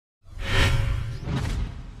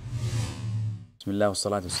بسم الله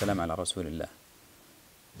والصلاة والسلام على رسول الله.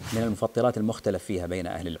 من المفطرات المختلف فيها بين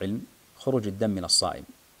أهل العلم خروج الدم من الصائم،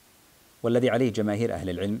 والذي عليه جماهير أهل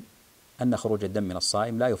العلم أن خروج الدم من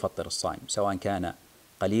الصائم لا يفطر الصائم سواء كان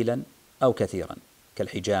قليلا أو كثيرا،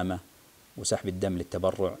 كالحجامة وسحب الدم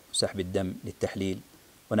للتبرع وسحب الدم للتحليل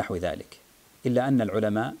ونحو ذلك، إلا أن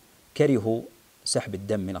العلماء كرهوا سحب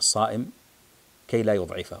الدم من الصائم كي لا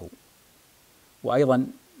يضعفه. وأيضا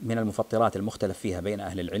من المفطرات المختلف فيها بين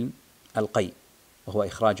أهل العلم القيء، وهو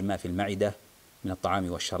إخراج ما في المعدة من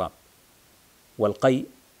الطعام والشراب. والقيء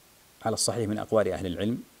على الصحيح من أقوال أهل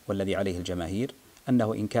العلم والذي عليه الجماهير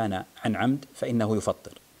أنه إن كان عن عمد فإنه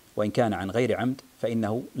يفطر، وإن كان عن غير عمد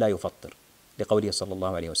فإنه لا يفطر، لقوله صلى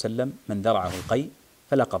الله عليه وسلم: من ذرعه القيء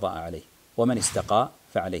فلا قضاء عليه، ومن استقاء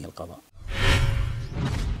فعليه القضاء.